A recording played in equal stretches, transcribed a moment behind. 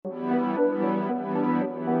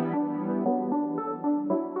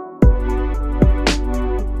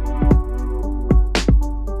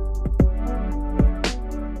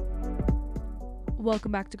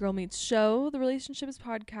Welcome back to Girl Meets Show, the relationships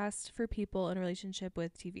podcast for people in a relationship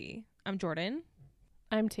with TV. I'm Jordan.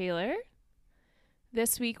 I'm Taylor.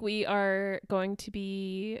 This week we are going to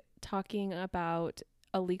be talking about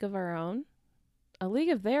A League of Our Own. A League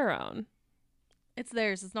of Their Own. It's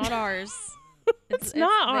theirs. It's not ours. It's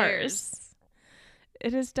not theirs. ours.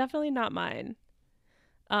 It is definitely not mine.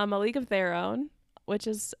 A League of Their Own, which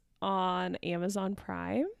is on Amazon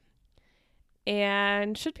Prime.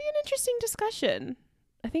 And should be an interesting discussion.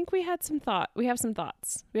 I think we have some thoughts. We have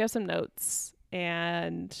some notes.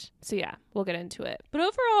 And so yeah, we'll get into it. But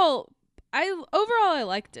overall I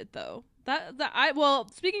liked it though.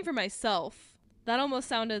 Speaking for myself, that almost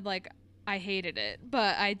sounded like I hated it,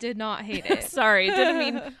 but I did not hate it. Sorry, didn't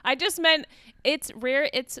mean. I just meant it's rare.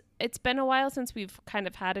 It's been a while since we've kind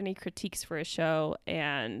of had any critiques for a show,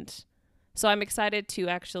 and so I'm excited to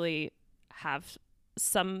actually have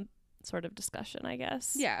some sort of discussion, I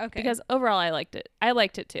guess. Yeah, okay. Because overall I liked it. I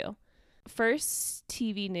liked it too. First,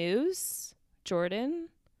 TV news. Jordan,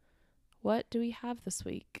 what do we have this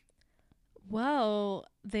week? Well,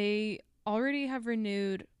 they already have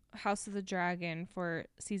renewed House of the Dragon for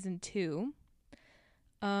season 2.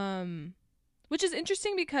 Which is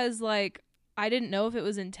interesting because like I didn't know if it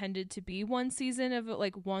was intended to be one season of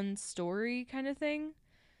like one story kind of thing.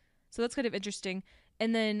 So that's kind of interesting.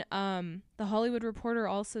 And then the Hollywood Reporter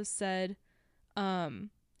also said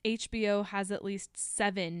HBO has at least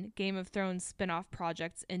 7 Game of Thrones spin-off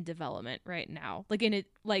projects in development right now.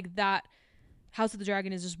 That House of the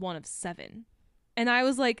Dragon is just one of 7. And I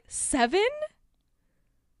was like, 7?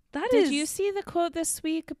 Did you see the quote this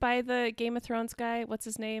week by the Game of Thrones guy? What's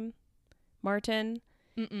his name? Martin?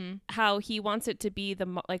 Mm-mm. How he wants it to be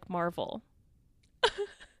like Marvel.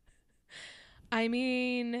 I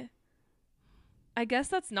mean, I guess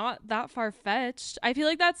that's not that far-fetched. I feel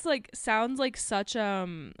like that's like sounds like such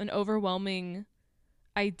an overwhelming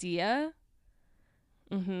idea.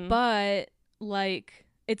 Mm-hmm. But like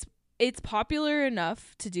it's popular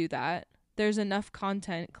enough to do that. There's enough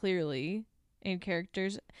content clearly and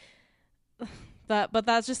characters but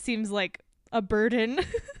that just seems like a burden.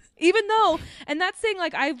 Even though, and that's saying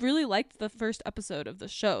like I really liked the first episode of the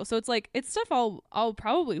show. So it's like it's stuff I'll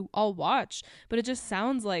probably watch, but it just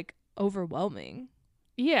sounds like overwhelming.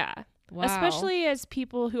 Yeah. Wow. Especially as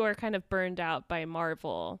people who are kind of burned out by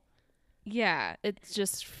Marvel. Yeah. It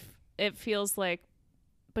feels like,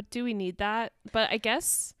 but do we need that? But I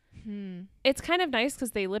guess it's kind of nice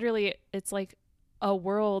because it's like a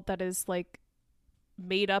world that is like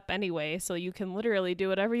made up anyway, so you can literally do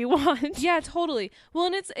whatever you want. Yeah, totally. Well,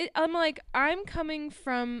 and I'm like, I'm trying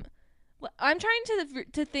to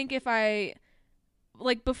think if I,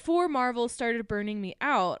 like, before Marvel started burning me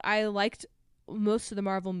out, I liked most of the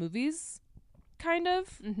Marvel movies kind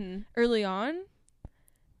of early on.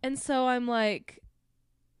 And so I'm like,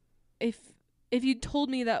 if you told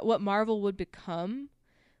me that what Marvel would become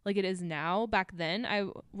like it is now back then, I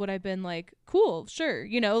would have been like, cool, sure.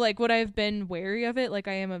 You know, like would I have been wary of it like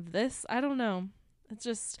I am of this? I don't know.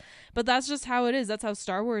 But that's just how it is. That's how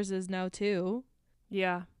Star Wars is now too.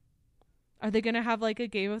 Yeah. Are they going to have like a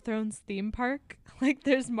Game of Thrones theme park? Like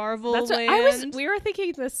there's Marvel Land? We were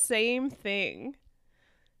thinking the same thing.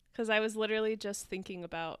 Because I was literally just thinking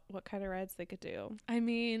about what kind of rides they could do. I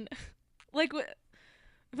mean, like it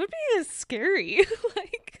would be scary.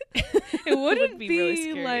 Like it wouldn't be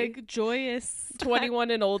really like joyous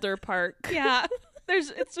 21 and older park. Yeah.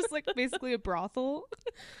 It's just like basically a brothel.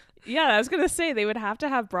 Yeah, I was going to say they would have to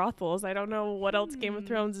have brothels. I don't know what else Game of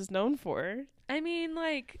Thrones is known for. I mean,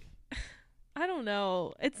 like I don't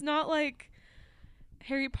know. It's not like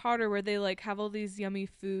Harry Potter where they like have all these yummy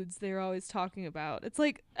foods they're always talking about. It's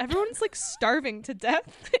like everyone's like starving to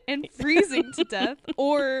death and freezing to death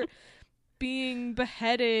or being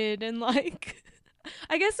beheaded, and like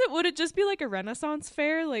I guess it would just be like a Renaissance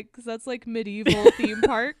fair, like cause that's like medieval theme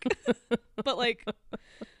park, but like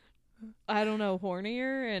I don't know,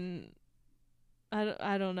 hornier, and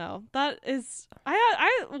I don't know. That is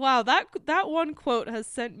wow, that one quote has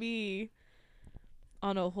sent me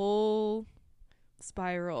on a whole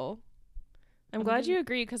spiral. I'm glad you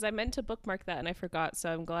agree because I meant to bookmark that and I forgot,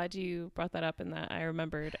 so I'm glad you brought that up and that I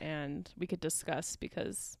remembered and we could discuss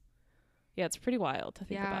because yeah, it's pretty wild to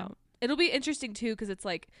think about. It'll be interesting too because it's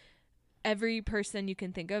like every person you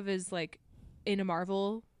can think of is like in a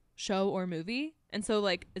Marvel show or movie, and so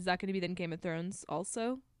like is that going to be then Game of Thrones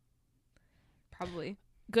also? Probably.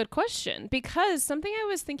 Good question, because something I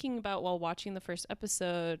was thinking about while watching the first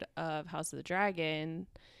episode of House of the Dragon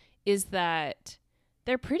is that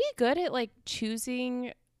they're pretty good at like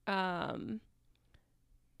choosing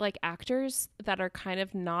like actors that are kind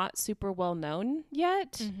of not super well known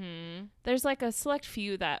yet. Mm-hmm. There's like a select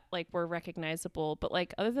few that like were recognizable, but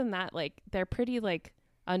like other than that, like they're pretty like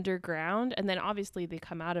underground, and then obviously they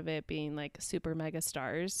come out of it being like super mega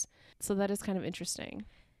stars. So that is kind of interesting.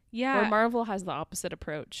 Yeah. Where Marvel has the opposite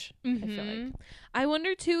approach. Mm-hmm. I feel like. I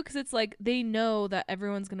wonder too, because it's like they know that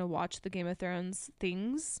everyone's gonna watch the Game of Thrones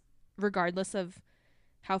things, regardless of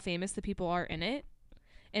how famous the people are in it.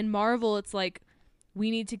 And Marvel, it's like, we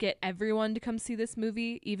need to get everyone to come see this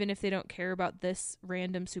movie, even if they don't care about this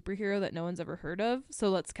random superhero that no one's ever heard of. So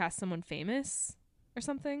let's cast someone famous or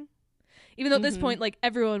something. Even though at this point, like,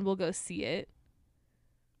 everyone will go see it.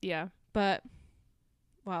 Yeah. But,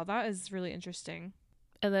 wow, that is really interesting.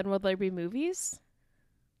 And then will there be movies?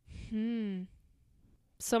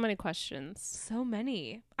 So many questions. So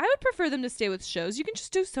many. I would prefer them to stay with shows. You can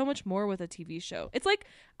just do so much more with a TV show. It's like,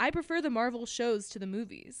 I prefer the Marvel shows to the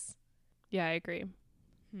movies. Yeah, I agree.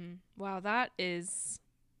 Wow, that is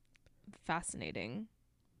fascinating.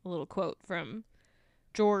 A little quote from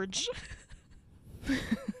George.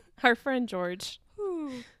 Our friend George.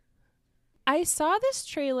 I saw this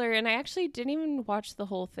trailer and I actually didn't even watch the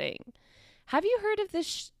whole thing. Have you heard of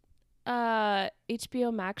this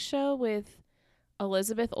HBO Max show with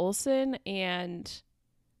Elizabeth Olsen and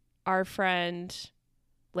our friend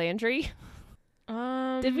Landry?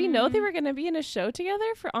 Did we know they were going to be in a show together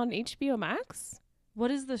on HBO Max? What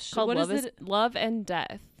is the show? Called What Love is it? Love and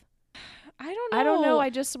Death. I don't know. I don't know. I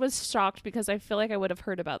just was shocked because I feel like I would have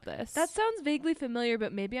heard about this. That sounds vaguely familiar,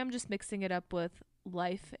 but maybe I'm just mixing it up with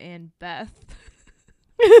Life and Beth.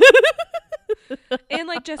 And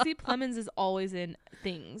like Jesse Plemons is always in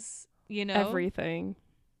things, you know? Everything.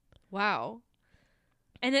 Wow.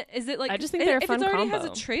 And is it like, I just think they're a fun it already combo.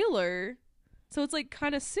 has a trailer, so it's like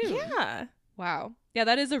kind of soon. Yeah. Wow. Yeah,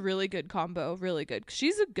 that is a really good combo. Really good.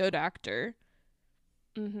 She's a good actor.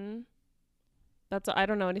 That's I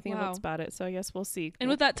don't know anything else about it, so I guess we'll see. And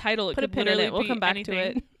with that title, it put a could pin in literally it. We'll be come back anything.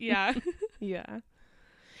 to it. Yeah. Yeah.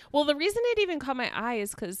 Well, the reason it even caught my eye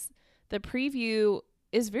is because the preview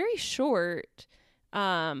is very short.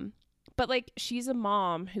 But like she's a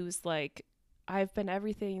mom who's like, I've been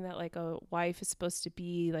everything that like a wife is supposed to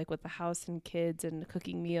be, like with the house and kids and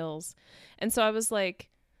cooking meals. And so I was like,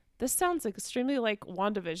 this sounds like extremely like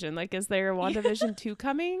WandaVision. Like, is there a WandaVision 2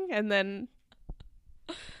 coming? And then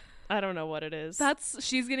I don't know what it is.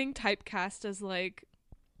 She's getting typecast as like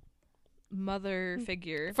mother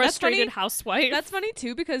figure. Frustrated housewife. That's funny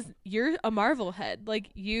too, because you're a Marvel head.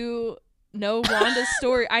 Like, you know Wanda's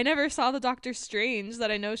story. I never saw the Doctor Strange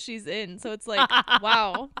that I know she's in. So it's like,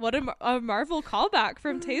 wow, what a Marvel callback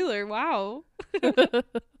from Taylor. Wow.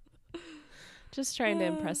 Just trying to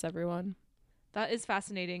impress everyone. That is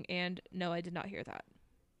fascinating. And no, I did not hear that.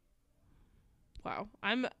 Wow.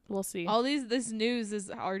 We'll see. This news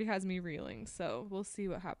already has me reeling. So we'll see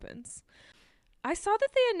what happens. I saw that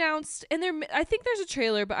they announced, and I think there's a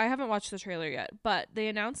trailer, but I haven't watched the trailer yet. But they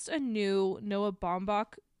announced a new Noah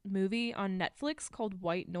Baumbach movie on Netflix called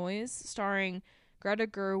White Noise, starring Greta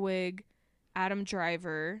Gerwig, Adam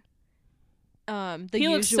Driver. He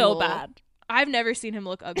looks so bad. I've never seen him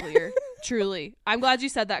look uglier. Truly, I'm glad you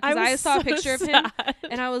said that, because I saw a picture of him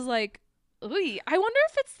and I was like, "Ooh, I wonder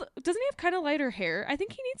if doesn't he have kind of lighter hair? I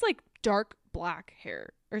think he needs like dark black hair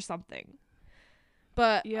or something."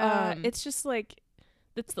 But yeah, it's just like,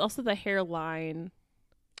 it's also the hairline.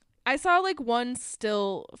 I saw like one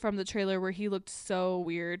still from the trailer where he looked so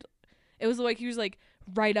weird. It was like he was like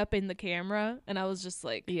right up in the camera, and I was just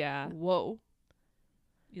like, yeah, whoa.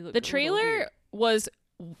 The trailer was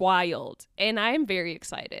wild, and I'm very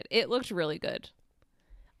excited. It looked really good.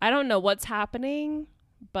 I don't know what's happening,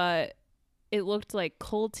 but it looked like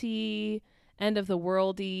culty, end of the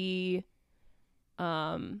worldy.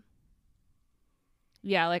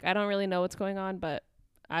 Yeah, like I don't really know what's going on, but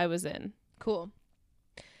I was in. Cool.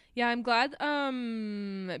 Yeah, I'm glad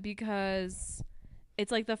because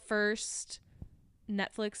it's like the first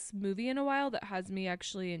Netflix movie in a while that has me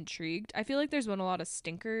actually intrigued. I feel like there's been a lot of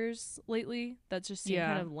stinkers lately that just seem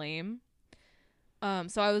kind of lame.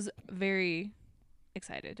 So I was very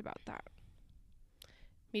excited about that.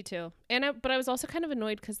 Me too. But I was also kind of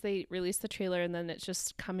annoyed because they released the trailer and then it's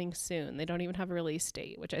just coming soon. They don't even have a release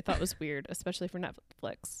date, which I thought was weird, especially for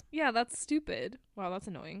Netflix. Yeah, that's stupid. Wow, that's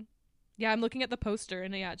annoying. Yeah, I'm looking at the poster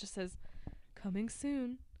and yeah, it just says coming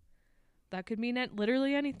soon. That could mean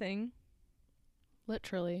literally anything.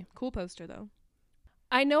 Literally. Cool poster though.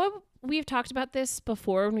 I know we've talked about this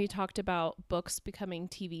before when we talked about books becoming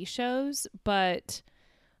TV shows, but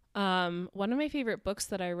one of my favorite books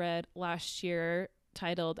that I read last year,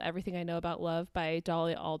 titled Everything I Know About Love by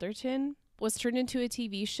Dolly Alderton, was turned into a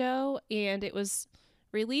TV show, and it was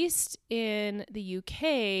released in the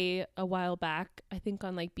UK a while back, I think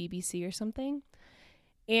on like BBC or something.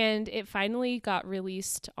 And it finally got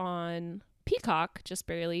released on Peacock, just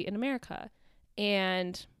barely, in America.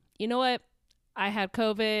 And you know what? I had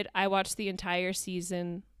COVID. I watched the entire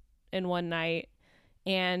season in one night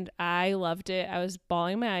and I loved it. I was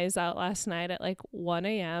bawling my eyes out last night at like 1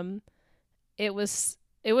 a.m. It was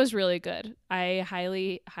really good. I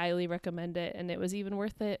highly, highly recommend it. And it was even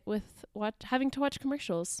worth it with having to watch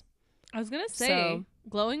commercials. I was going to say, So,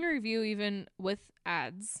 glowing review even with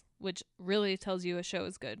ads, which really tells you a show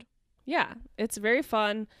is good. yeah, it's very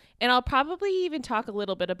fun. And I'll probably even talk a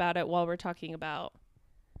little bit about it while we're talking about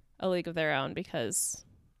A League of Their Own because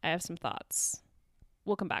I have some thoughts.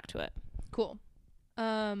 We'll come back to it. Cool.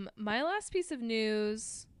 My last piece of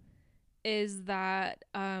news is that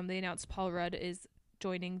they announced Paul Rudd is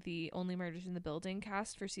joining the Only Murders in the Building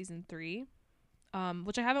cast for season 3,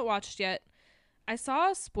 which I haven't watched yet. I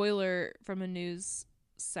saw a spoiler from a news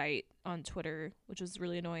site on Twitter, which was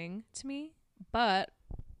really annoying to me, but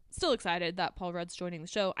still excited that Paul Rudd's joining the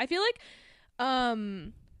show. I feel like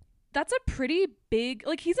that's a pretty big,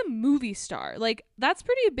 like, he's a movie star. Like, that's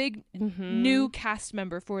pretty big new cast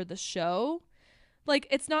member for the show. Like,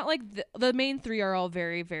 it's not like the main 3 are all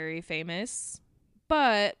very, very famous,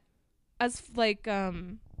 but as like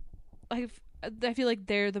I feel like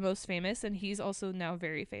they're the most famous, and he's also now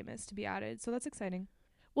very famous to be added, so that's exciting.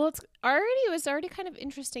 Well, it was already kind of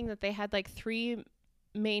interesting that they had like 3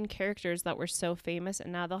 main characters that were so famous,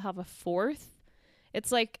 and now they'll have a 4th.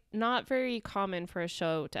 It's like not very common for a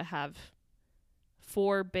show to have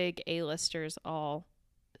 4 big A-listers all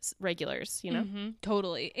regulars, you know?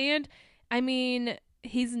 Totally. And I mean,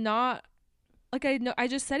 he's not, like, I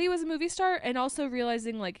just said he was a movie star, and also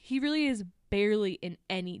realizing like he really is barely in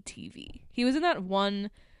any TV. He was in that one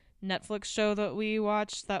Netflix show that we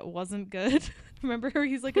watched that wasn't good. Remember,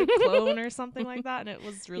 he's like a clone or something like that, and it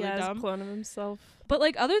was really dumb. He's a clone of himself. But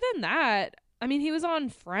like, other than that, I mean, he was on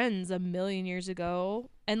Friends a million years ago,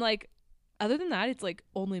 and like, other than that, it's like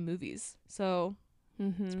only movies. So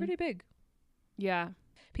it's pretty big. Yeah.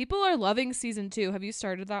 People are loving season 2. Have you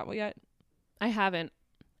started that yet? I haven't.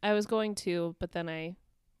 I was going to, but then I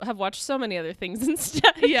have watched so many other things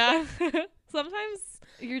instead. Yeah. Sometimes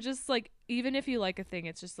you're just like, even if you like a thing,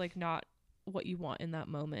 it's just like not what you want in that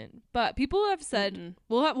moment. But people have said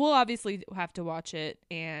we'll obviously have to watch it,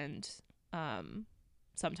 and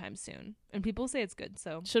sometime soon. And people say it's good.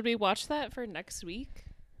 So should we watch that for next week?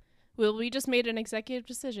 Well, we just made an executive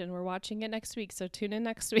decision. We're watching it next week, so tune in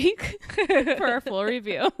next week for our full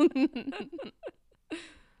review.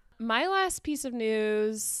 My last piece of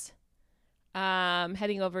news,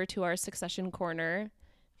 heading over to our Succession corner,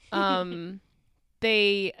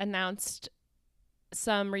 they announced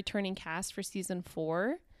some returning cast for season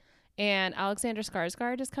 4, and Alexander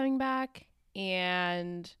Skarsgård is coming back,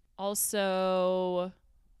 and also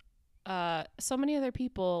so many other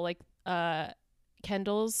people, like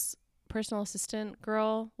Kendall's personal assistant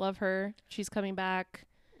girl, love her, she's coming back.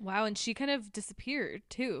 Wow. And she kind of disappeared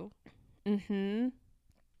too.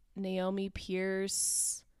 Naomi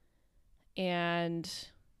Pierce and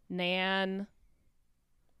Nan,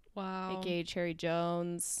 wow, aka Cherry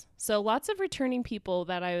Jones. So lots of returning people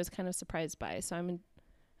that I was kind of surprised by, so I'm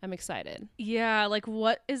excited. Yeah, like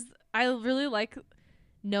I really like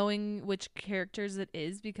knowing which characters it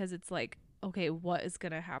is, because it's like, okay, what is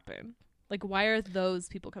gonna happen? Like, why are those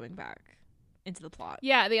people coming back into the plot?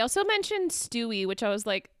 Yeah, they also mentioned Stewie, which I was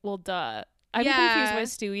like, well, duh. I'm confused why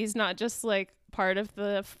Stewie's not just like part of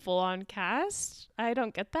the full-on cast. I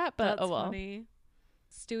don't get that, but that's oh well. Funny.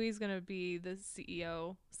 Stewie's gonna be the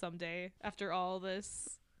CEO someday after all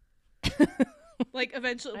this. Like,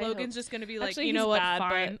 eventually Logan's just gonna be like, actually, you know what,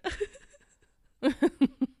 fine.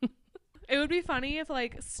 It would be funny if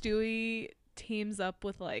like Stewie teams up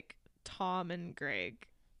with like Tom and Greg.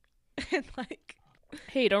 And like,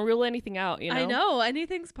 hey, don't rule anything out, you know? I know,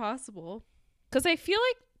 anything's possible. Because I feel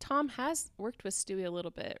like Tom has worked with Stewie a little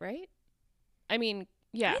bit, right? I mean,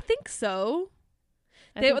 yeah. I think so.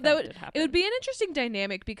 It would be an interesting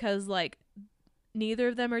dynamic, because like neither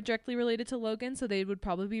of them are directly related to Logan, so they would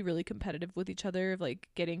probably be really competitive with each other of like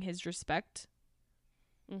getting his respect.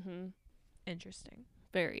 Interesting.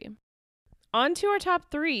 Very. On to our top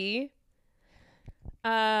 3.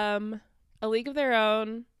 A League of Their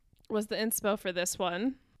Own was the inspo for this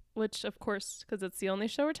one, which of course, because it's the only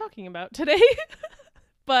show we're talking about today.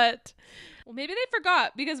 But well, maybe they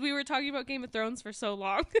forgot because we were talking about Game of Thrones for so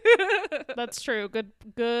long. That's true.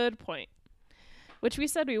 Good point. Which we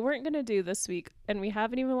said we weren't going to do this week, and we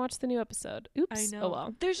haven't even watched the new episode. Oops. I know. Oh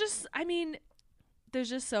well. There's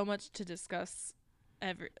just so much to discuss.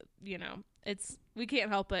 It's We can't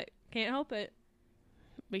help it. Can't help it.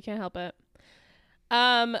 We can't help it.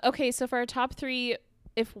 Okay, so for our top 3,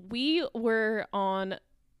 if we were on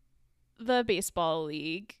the baseball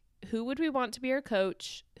league, who would we want to be our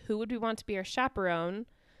coach? Who would we want to be our chaperone?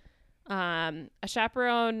 A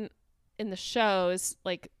chaperone in the show is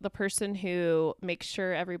like the person who makes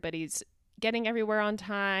sure everybody's getting everywhere on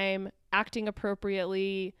time, acting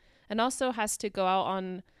appropriately, and also has to go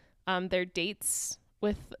out on their dates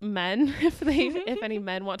with men if any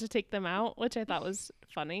men want to take them out, which I thought was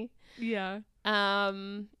funny. Yeah.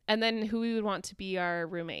 And then who we would want to be our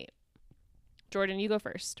roommate. Jordan, you go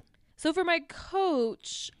first. So for my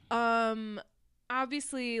coach,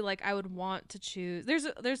 obviously, like, I would want to choose.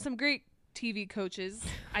 There's some great TV coaches.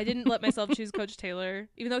 I didn't let myself choose Coach Taylor,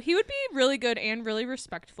 even though he would be really good and really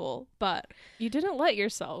respectful. But You didn't let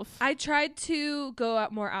yourself. I tried to go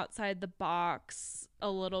out more outside the box a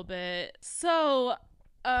little bit. So,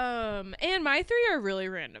 and my 3 are really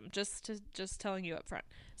random. Just telling you up front.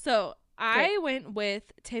 So I went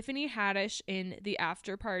with Tiffany Haddish in The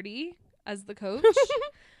After Party as the coach.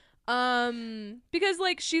 Because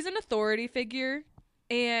like she's an authority figure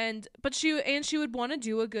but she would want to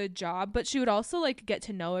do a good job, but she would also like get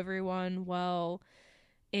to know everyone well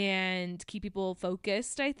and keep people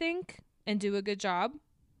focused, I think, and do a good job,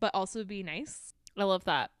 but also be nice. I love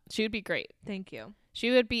that. She would be great. Thank you.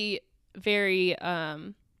 She would be very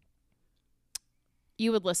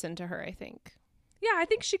you would listen to her, I think. Yeah, I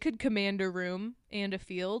think she could command a room and a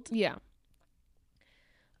field. Yeah.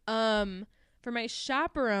 For my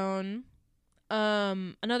chaperone,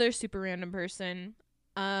 another super random person,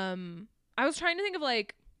 I was trying to think of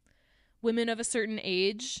like women of a certain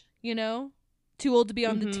age, you know, too old to be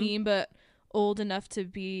on the team, but old enough to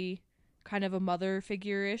be kind of a mother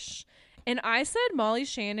figure-ish. And I said Molly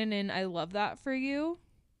Shannon in I Love That for You,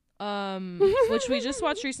 which we just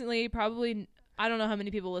watched recently. Probably, I don't know how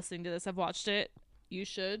many people listening to this have watched it. You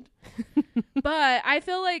should. But I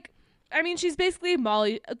feel like, I mean, she's basically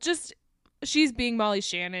she's being Molly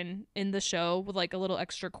Shannon in the show with like a little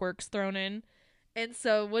extra quirks thrown in. And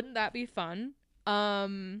so wouldn't that be fun?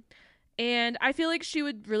 And I feel like she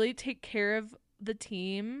would really take care of the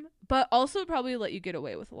team, but also probably let you get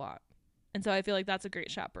away with a lot. And so I feel like that's a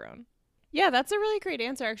great chaperone. Yeah, that's a really great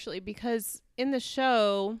answer actually, because in the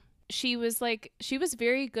show, she was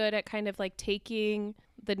very good at kind of like taking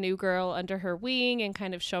the new girl under her wing and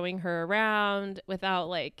kind of showing her around without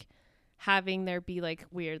like having there be like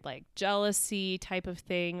weird like jealousy type of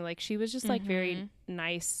thing. Like she was just like very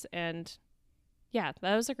nice, and yeah,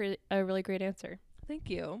 that was a really great answer. Thank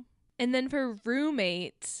you. And then for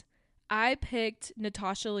roommate, I picked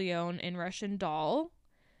Natasha Lyonne in Russian Doll.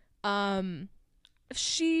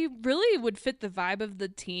 She really would fit the vibe of the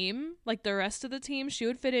team, like the rest of the team. She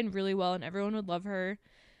would fit in really well and everyone would love her.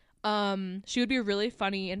 She would be a really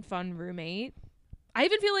funny and fun roommate. I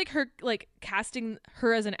even feel like her, like, casting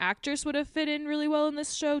her as an actress would have fit in really well in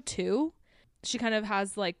this show too. She kind of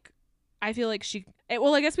has like, I feel like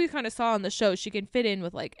I guess we kind of saw on the show, she can fit in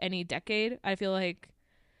with like any decade. I feel like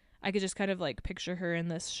I could just kind of like picture her in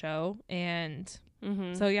this show. And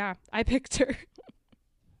so yeah, I picked her.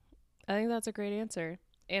 I think that's a great answer.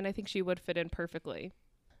 And I think she would fit in perfectly.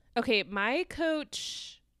 Okay, my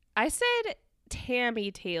coach, I said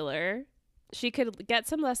Tammy Taylor. She could get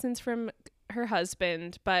some lessons from her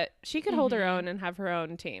husband, but she could hold her own and have her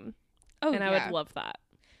own team. Oh, and I would love that.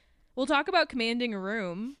 We'll talk about commanding a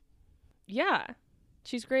room. Yeah,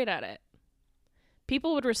 she's great at it.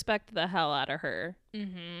 People would respect the hell out of her.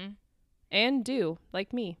 And do,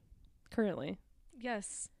 like me, currently.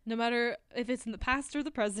 Yes, no matter if it's in the past or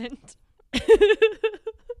the present.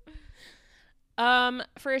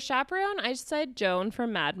 For a chaperone, I said Joan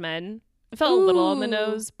from Mad Men. It felt a little on the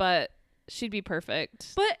nose, but she'd be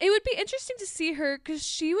perfect. But it would be interesting to see her, because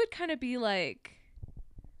she would kind of be like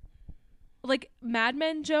Mad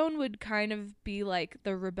Men Joan would kind of be like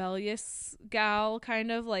the rebellious gal,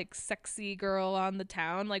 kind of like sexy girl on the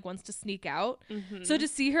town, like wants to sneak out. So to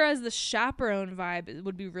see her as the chaperone vibe, it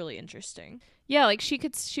would be really interesting. Yeah, like she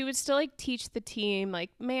would still like teach the team like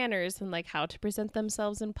manners and like how to present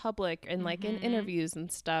themselves in public and like in interviews and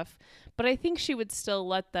stuff. But I think she would still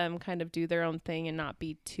let them kind of do their own thing and not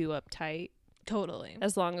be too uptight. Totally.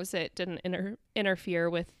 As long as it didn't interfere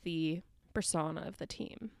with the persona of the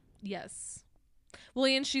team. Yes. Well,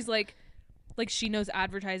 and she's like she knows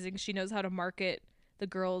advertising. She knows how to market the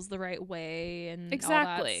girls the right way and all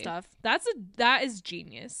that stuff. That is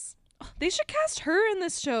genius. They should cast her in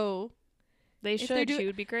this show. They should. She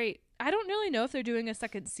would be great. I don't really know if they're doing a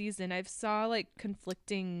second season. I've saw like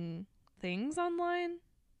conflicting things online.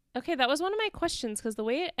 Okay, that was one of my questions, because the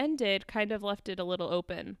way it ended kind of left it a little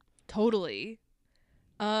open. Totally.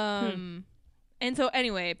 And so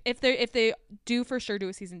anyway, if they do for sure do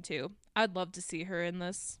a season 2, I'd love to see her in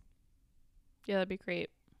this. Yeah, that'd be great.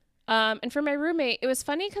 And for my roommate, it was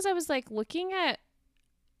funny because I was like looking at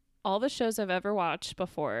all the shows I've ever watched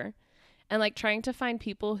before and like trying to find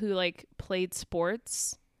people who like played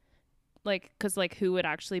sports, like because like who would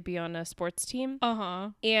actually be on a sports team.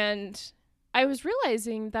 And I was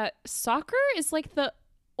realizing that soccer is like the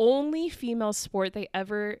only female sport they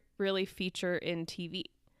ever really feature in TV.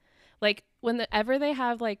 Like whenever they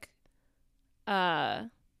have like a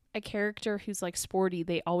character who's like sporty,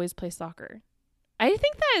 they always play soccer. I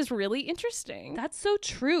think that is really interesting. That's so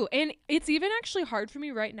true. And it's even actually hard for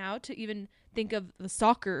me right now to even think of the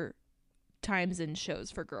soccer times in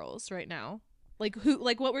shows for girls right now. Like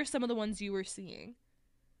what were some of the ones you were seeing?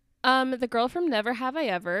 The girl from Never Have I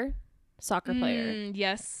Ever, soccer player.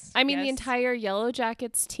 Yes. I mean, the entire Yellow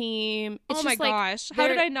Jackets team. It's oh my just, like, gosh. How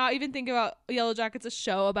did I not even think about Yellow Jackets, a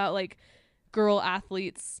show about like girl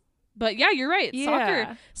athletes? But yeah, you're right.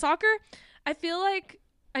 Yeah. Soccer, I feel like,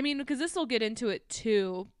 I mean, because this will get into it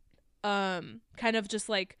too, kind of just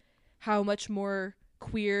like how much more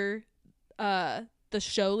queer the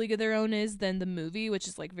show League of Their Own is than the movie, which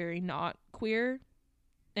is like very not queer.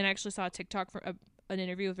 And I actually saw a TikTok from an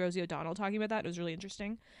interview with Rosie O'Donnell talking about that. It was really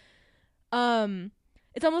interesting.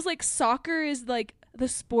 It's almost like soccer is like the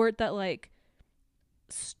sport that like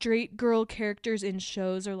straight girl characters in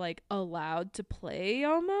shows are like allowed to play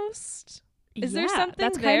almost. Is there something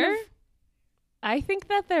that's there? kind of, I think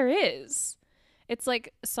that there is. It's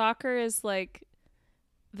like soccer is like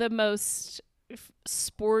the most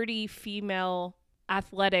sporty female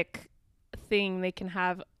athletic thing they can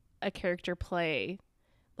have a character play,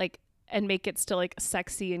 like, and make it still like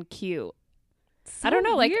sexy and cute. So I don't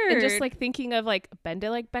know, like, weird. and just like thinking of like Bend It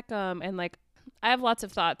Like Beckham, and like I have lots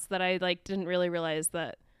of thoughts that I like didn't really realize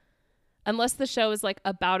that unless the show is like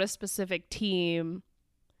about a specific team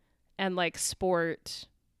and like sport,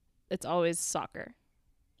 it's always soccer.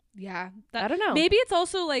 Yeah, I don't know. Maybe it's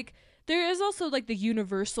also like there is also like the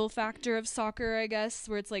universal factor of soccer, I guess,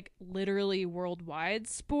 where it's like literally worldwide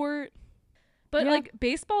sport. But Yeah. like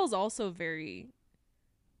baseball is also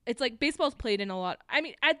it's like baseball's played in a lot. I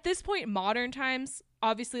mean, at this point, modern times,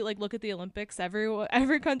 obviously, like look at the Olympics.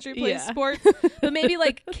 Every country plays sports, but maybe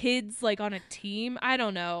like kids like on a team. I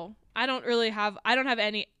don't know. I don't have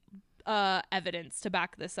any evidence to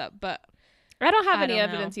back this up, but I don't have I any don't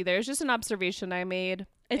know. evidence either. It's just an observation I made.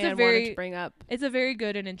 It's and wanted to bring up. It's a very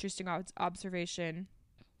good and interesting observation.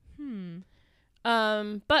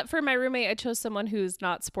 But for my roommate, I chose someone who's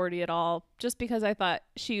not sporty at all, just because I thought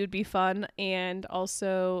she would be fun and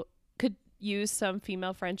also could use some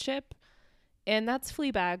female friendship, and that's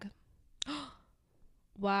Fleabag.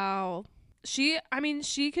 Wow. She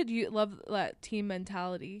could love that team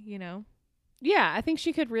mentality, you know? Yeah, I think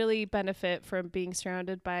she could really benefit from being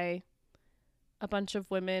surrounded by a bunch of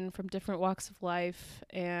women from different walks of life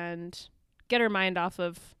and get her mind off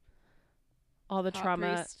of all the Hot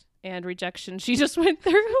trauma priest. and rejection she just went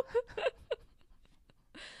through.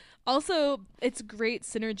 Also, it's great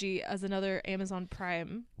synergy as another Amazon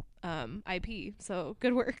Prime IP. So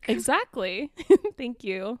good work. Exactly. Thank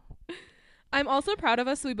you. I'm also proud of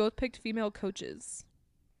us. We both picked female coaches.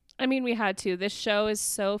 I mean, we had to. This show is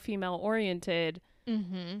so female oriented.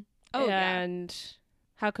 Mm-hmm. Oh, yeah. And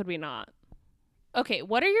how could we not? Okay,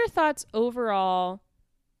 what are your thoughts overall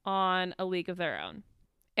on A League of Their Own?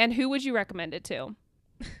 And who would you recommend it to?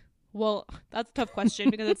 Well, that's a tough question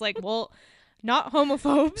because it's like, well, not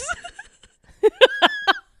homophobes.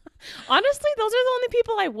 Honestly, those are the only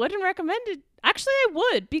people I wouldn't recommend it. Actually, I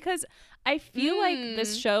would, because I feel like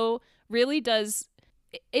this show really does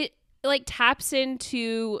it like taps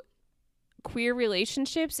into queer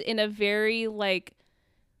relationships in a very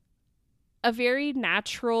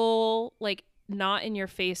natural, like not in your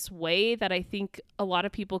face way that I think a lot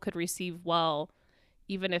of people could receive well,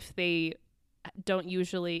 even if they don't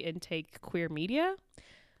usually intake queer media.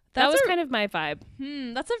 That was kind of my vibe.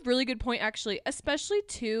 That's a really good point, actually. Especially,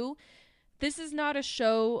 too, this is not a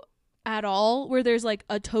show at all where there's, like,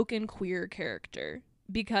 a token queer character.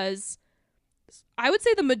 Because I would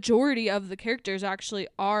say the majority of the characters actually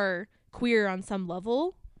are queer on some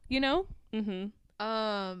level, you know? Mm-hmm.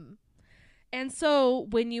 And so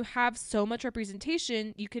when you have so much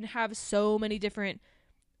representation, you can have so many different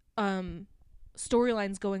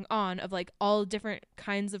storylines going on of, like, all different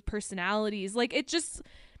kinds of personalities. Like, it just...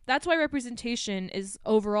 That's why representation is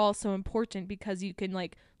overall so important, because you can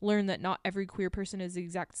like learn that not every queer person is the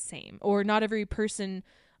exact same, or not every person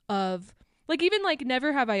of like, even like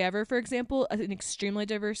Never Have I Ever, for example, an extremely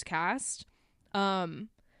diverse cast. Not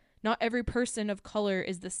not every person of color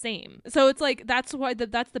is the same. So it's like that's why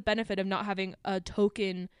that's the benefit of not having a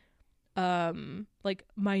token like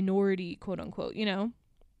minority, quote unquote, you know?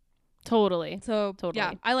 Totally. So Totally.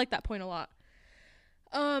 yeah, I like that point a lot.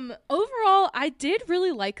 Overall, I did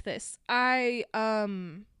really like this. I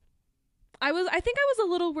think I was a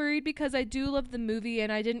little worried because I do love the movie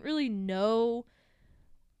and I didn't really know,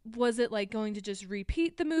 was it like going to just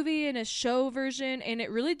repeat the movie in a show version, and it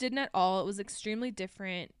really didn't at all. It was extremely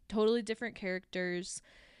different, totally different characters.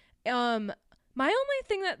 My only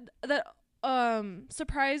thing that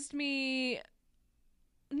surprised me,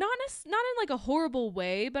 not in like a horrible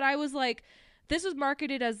way, but I was like, this was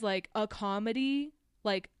marketed as like a comedy,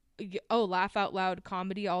 like laugh out loud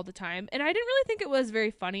comedy all the time, and I didn't really think it was very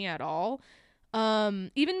funny at all.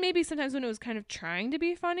 Even maybe sometimes when it was kind of trying to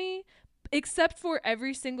be funny, except for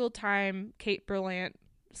every single time Kate Berlant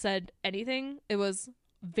said anything, it was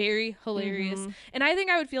very hilarious. And I think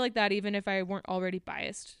I would feel like that even if I weren't already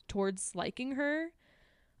biased towards liking her.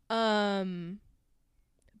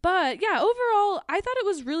 But yeah, overall, I thought it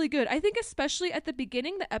was really good. I think especially at the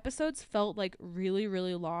beginning, the episodes felt like really,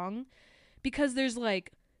 really long because there's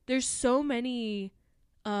so many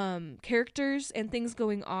characters and things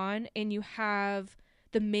going on, and you have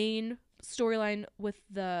the main storyline with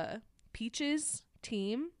the Peaches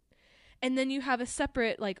team, and then you have a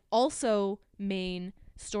separate like also main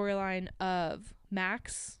storyline of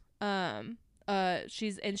Max.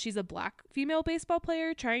 She's a black female baseball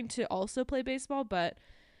player trying to also play baseball, but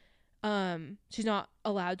she's not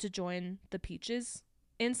allowed to join the Peaches.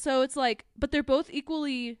 And so it's like, but they're both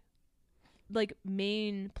equally like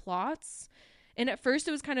main plots. And at first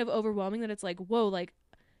it was kind of overwhelming that it's like, whoa, like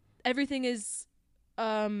everything is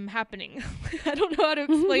happening. I don't know how to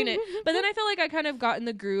explain it. But then I felt like I kind of got in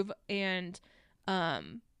the groove and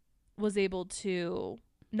was able to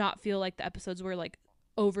not feel like the episodes were like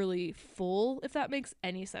overly full, if that makes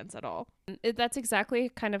any sense at all. That's exactly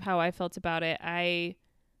kind of how I felt about it. I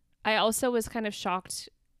also was kind of shocked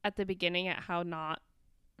at the beginning at how not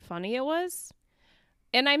funny it was.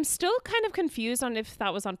 And I'm still kind of confused on if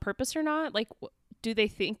that was on purpose or not. Like, do they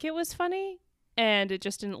think it was funny and it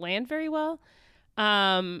just didn't land very well?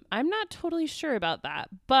 I'm not totally sure about that.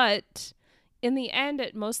 But in the end,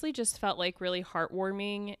 it mostly just felt like really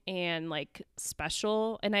heartwarming and like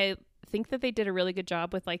special. And I think that they did a really good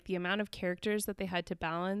job with like the amount of characters that they had to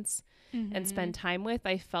balance and spend time with.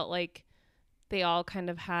 I felt like they all kind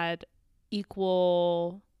of had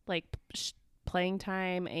equal like playing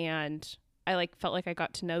time, and I like felt like I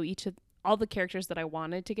got to know all the characters that I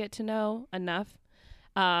wanted to get to know enough.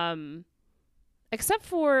 Except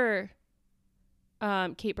for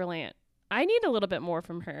Kate Berlant. I need a little bit more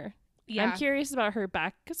from her. Yeah. I'm curious about her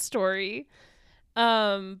backstory.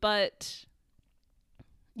 But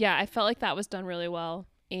yeah, I felt like that was done really well,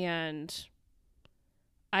 and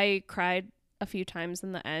I cried a few times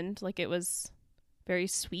in the end. Like, it was very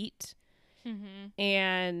sweet.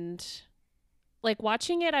 And like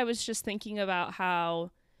watching it, I was just thinking about how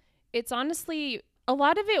it's honestly, a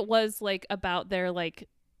lot of it was like about their like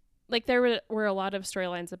there were a lot of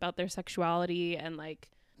storylines about their sexuality, and like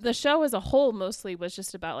the show as a whole mostly was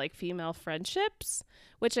just about like female friendships,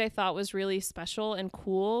 which I thought was really special and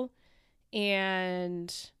cool.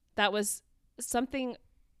 And that was something,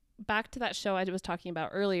 back to that show I was talking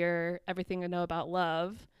about earlier, Everything I Know About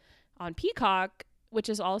Love on Peacock, which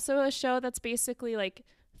is also a show that's basically like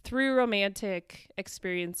through romantic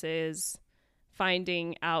experiences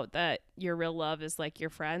finding out that your real love is like your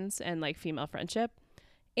friends and like female friendship.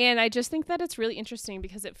 And I just think that it's really interesting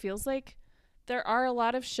because it feels like there are a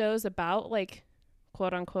lot of shows about like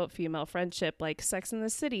quote unquote female friendship, like Sex and the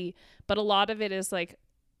City, but a lot of it is like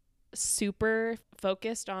super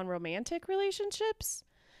focused on romantic relationships.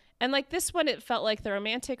 And like this one, it felt like the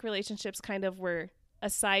romantic relationships kind of were a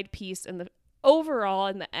side piece, and the overall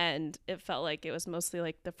in the end, it felt like it was mostly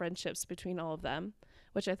like the friendships between all of them,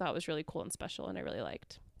 which I thought was really cool and special, and I really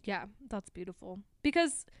liked. Yeah, that's beautiful.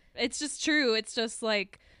 Because it's just true. It's just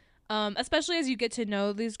like, especially as you get to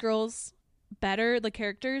know these girls better, the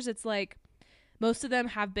characters, it's like most of them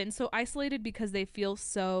have been so isolated because they feel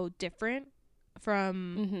so different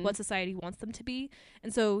from what society wants them to be.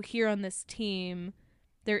 And so here on this team,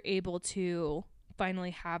 they're able to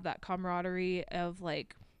finally have that camaraderie of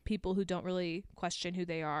like people who don't really question who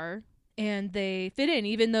they are, and they fit in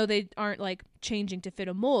even though they aren't like changing to fit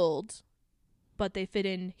a mold, but they fit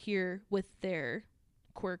in here with their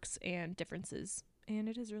quirks and differences, and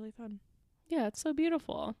it is really fun. Yeah, it's so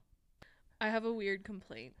beautiful. I have a weird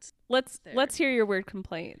complaint. Let's hear your weird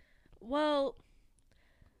complaint. Well,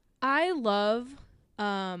 I love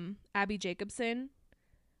Abby Jacobson,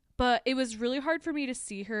 But it was really hard for me to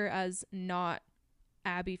see her as not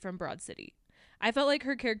Abby from Broad City. I felt like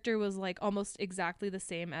her character was like almost exactly the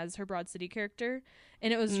same as her Broad City character.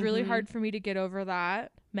 And it was really hard for me to get over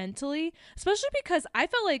that mentally, especially because I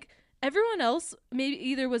felt like everyone else maybe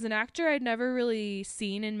either was an actor I'd never really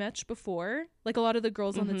seen in much before, like a lot of the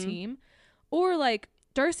girls on the team, or like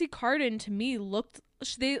Darcy Carden to me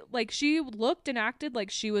she looked and acted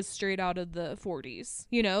like she was straight out of the 40s,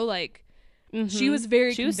 you know, like she was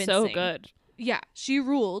very convincing. She was so good. Yeah, she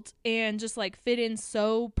ruled and just like fit in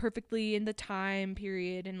so perfectly in the time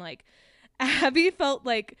period. And like Abby felt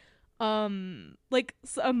like a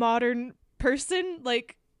modern person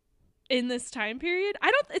like in this time period.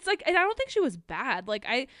 I don't think she was bad. Like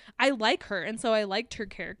I like her, and so I liked her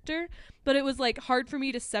character, but it was like hard for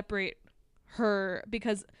me to separate her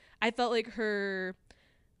because I felt like her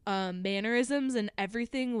mannerisms and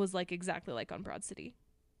everything was like exactly like on Broad City.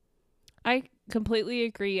 I completely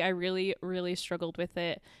agree. I really, really struggled with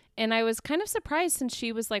it. And I was kind of surprised since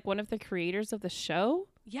she was like one of the creators of the show.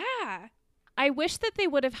 Yeah. I wish that they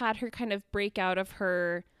would have had her kind of break out of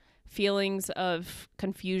her feelings of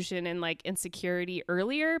confusion and like insecurity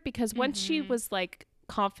earlier, because once she was like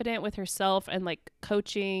confident with herself and like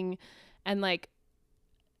coaching and like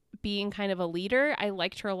being kind of a leader, I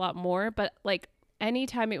liked her a lot more. But like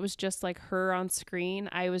anytime it was just like her on screen,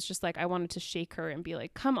 I was just like, I wanted to shake her and be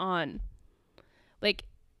like, come on. Like,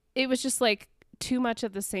 it was just like too much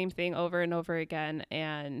of the same thing over and over again.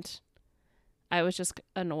 And I was just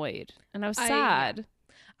annoyed and I was sad.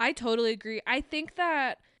 I totally agree. I think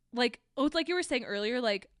that like you were saying earlier,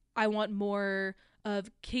 like I want more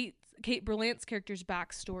of Kate Berlant's character's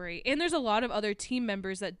backstory. And there's a lot of other team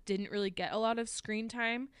members that didn't really get a lot of screen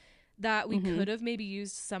time that we could have maybe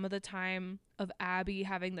used some of the time of Abby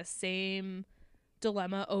having the same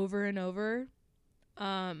dilemma over and over.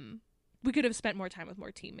 We could have spent more time with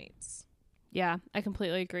more teammates. Yeah, I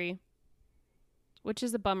completely agree. Which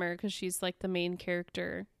is a bummer because she's like the main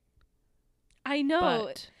character. I know.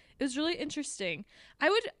 It was really interesting. I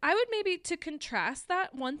would maybe, to contrast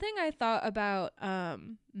that, one thing I thought about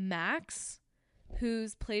Max,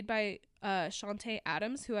 who's played by Shantae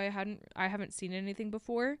Adams, who I haven't seen anything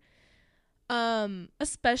before.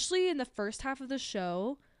 Especially in the first half of the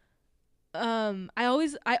show. I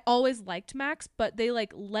always liked Max, but they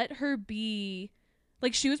like let her be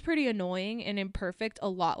like, she was pretty annoying and imperfect a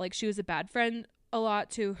lot. Like she was a bad friend a lot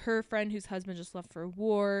to her friend whose husband just left for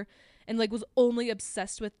war, and like was only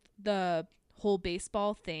obsessed with the whole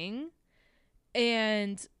baseball thing,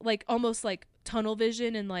 and like almost like tunnel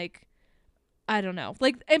vision, and like I don't know,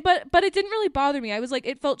 like, and but it didn't really bother me. I was like,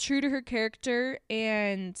 it felt true to her character,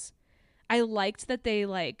 and I liked that they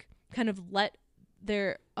like kind of let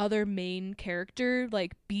their other main character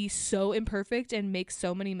like be so imperfect and make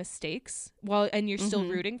so many mistakes and you're still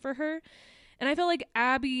rooting for her. And I felt like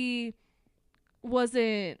Abby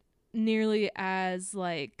wasn't nearly as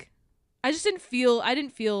like, I didn't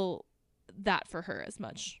feel that for her as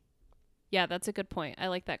much. Yeah, that's a good point. I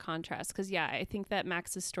like that contrast because yeah, I think that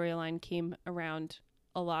Max's storyline came around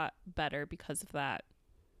a lot better because of that,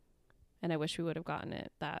 and I wish we would have gotten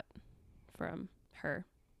that from her.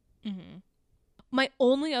 My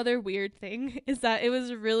only other weird thing is that it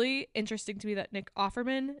was really interesting to me that Nick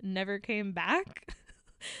Offerman never came back.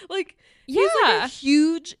 Like, he's like a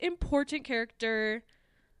huge important character,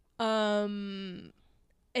 and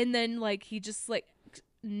then like he just like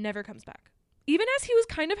never comes back, even as he was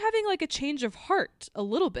kind of having like a change of heart a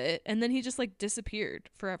little bit, and then he just like disappeared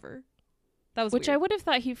forever. That was weird. I would have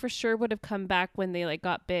thought he for sure would have come back when they like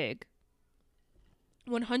got big.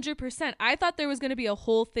 100%. I thought there was going to be a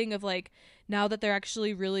whole thing of like, now that they're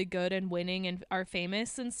actually really good and winning and are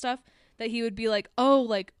famous and stuff, that he would be like, oh,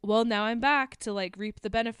 like, well, now I'm back to like reap the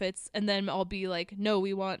benefits. And then I'll be like, no,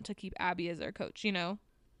 we want to keep Abby as our coach, you know?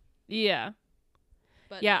 Yeah.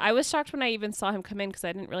 But yeah, I was shocked when I even saw him come in because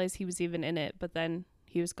I didn't realize he was even in it. But then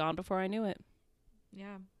he was gone before I knew it.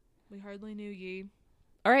 Yeah, we hardly knew ye.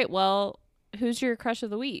 All right, well, who's your crush of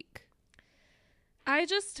the week? I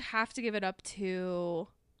just have to give it up to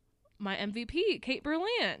my MVP, Kate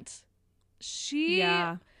Berlant.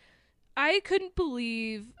 I couldn't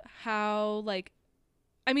believe how, like,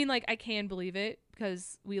 I mean, like, I can believe it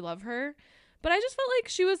because we love her, but I just felt like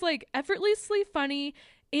she was, like, effortlessly funny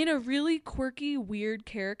in a really quirky, weird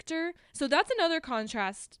character. So that's another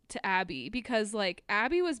contrast to Abby, because, like,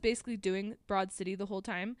 Abby was basically doing Broad City the whole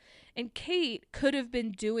time, and Kate could have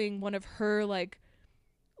been doing one of her, like,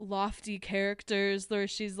 lofty characters where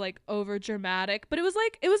she's like over dramatic, but it was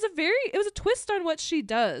a twist on what she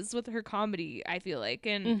does with her comedy, I feel like.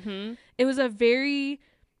 And it was a very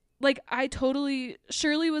like,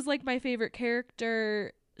 Shirley was like my favorite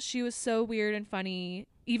character. she was so weird and funny,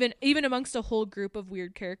 even amongst a whole group of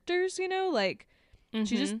weird characters, you know, like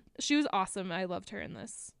she was awesome. I loved her in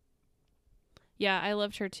this. Yeah, I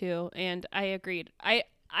loved her too, and I agreed. I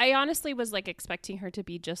honestly was like expecting her to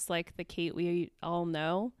be just like the Kate we all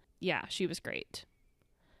know. Yeah, she was great.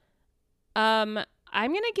 I'm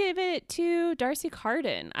going to give it to Darcy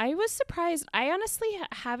Carden. I was surprised. I honestly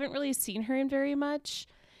haven't really seen her in very much.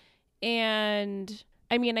 And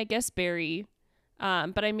I mean, I guess Barry,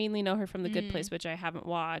 but I mainly know her from The Good Place, which I haven't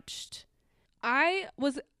watched. I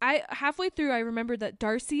halfway through, I remembered that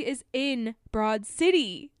Darcy is in Broad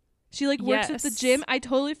City. She like works at the gym. I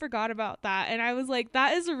totally forgot about that. And I was like,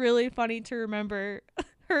 that is really funny to remember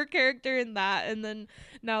her character in that. And then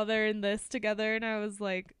now they're in this together. And I was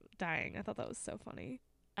like dying. I thought that was so but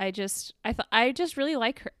I just really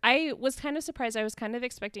like her. I was kind of surprised. I was kind of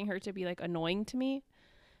expecting her to be like annoying to me.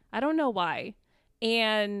 I don't know why.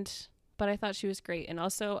 But I thought she was great. And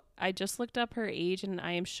also I just looked up her age and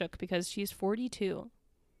I am shook because she's 42.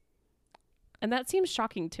 And that seems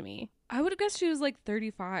shocking to me. I would have guessed she was like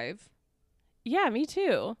 35. Yeah, me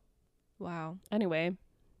too. Wow. Anyway.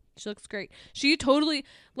 She looks great. She totally,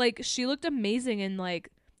 like, she looked amazing in, like,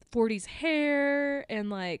 40s hair and,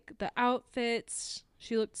 like, the outfits.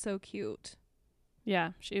 She looked so cute.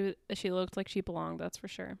 Yeah, she looked like she belonged, that's for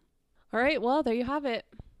sure. All right, well, there you have it.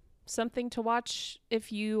 Something to watch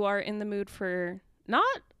if you are in the mood for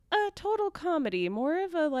not a total comedy, more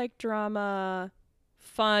of a, like, drama,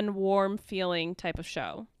 fun, warm feeling type of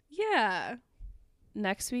show. Yeah.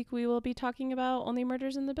 Next week, we will be talking about Only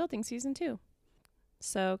Murders in the Building Season 2.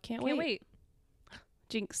 So can't wait.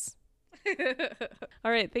 Jinx.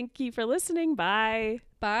 All right. Thank you for listening. Bye.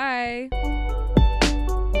 Bye.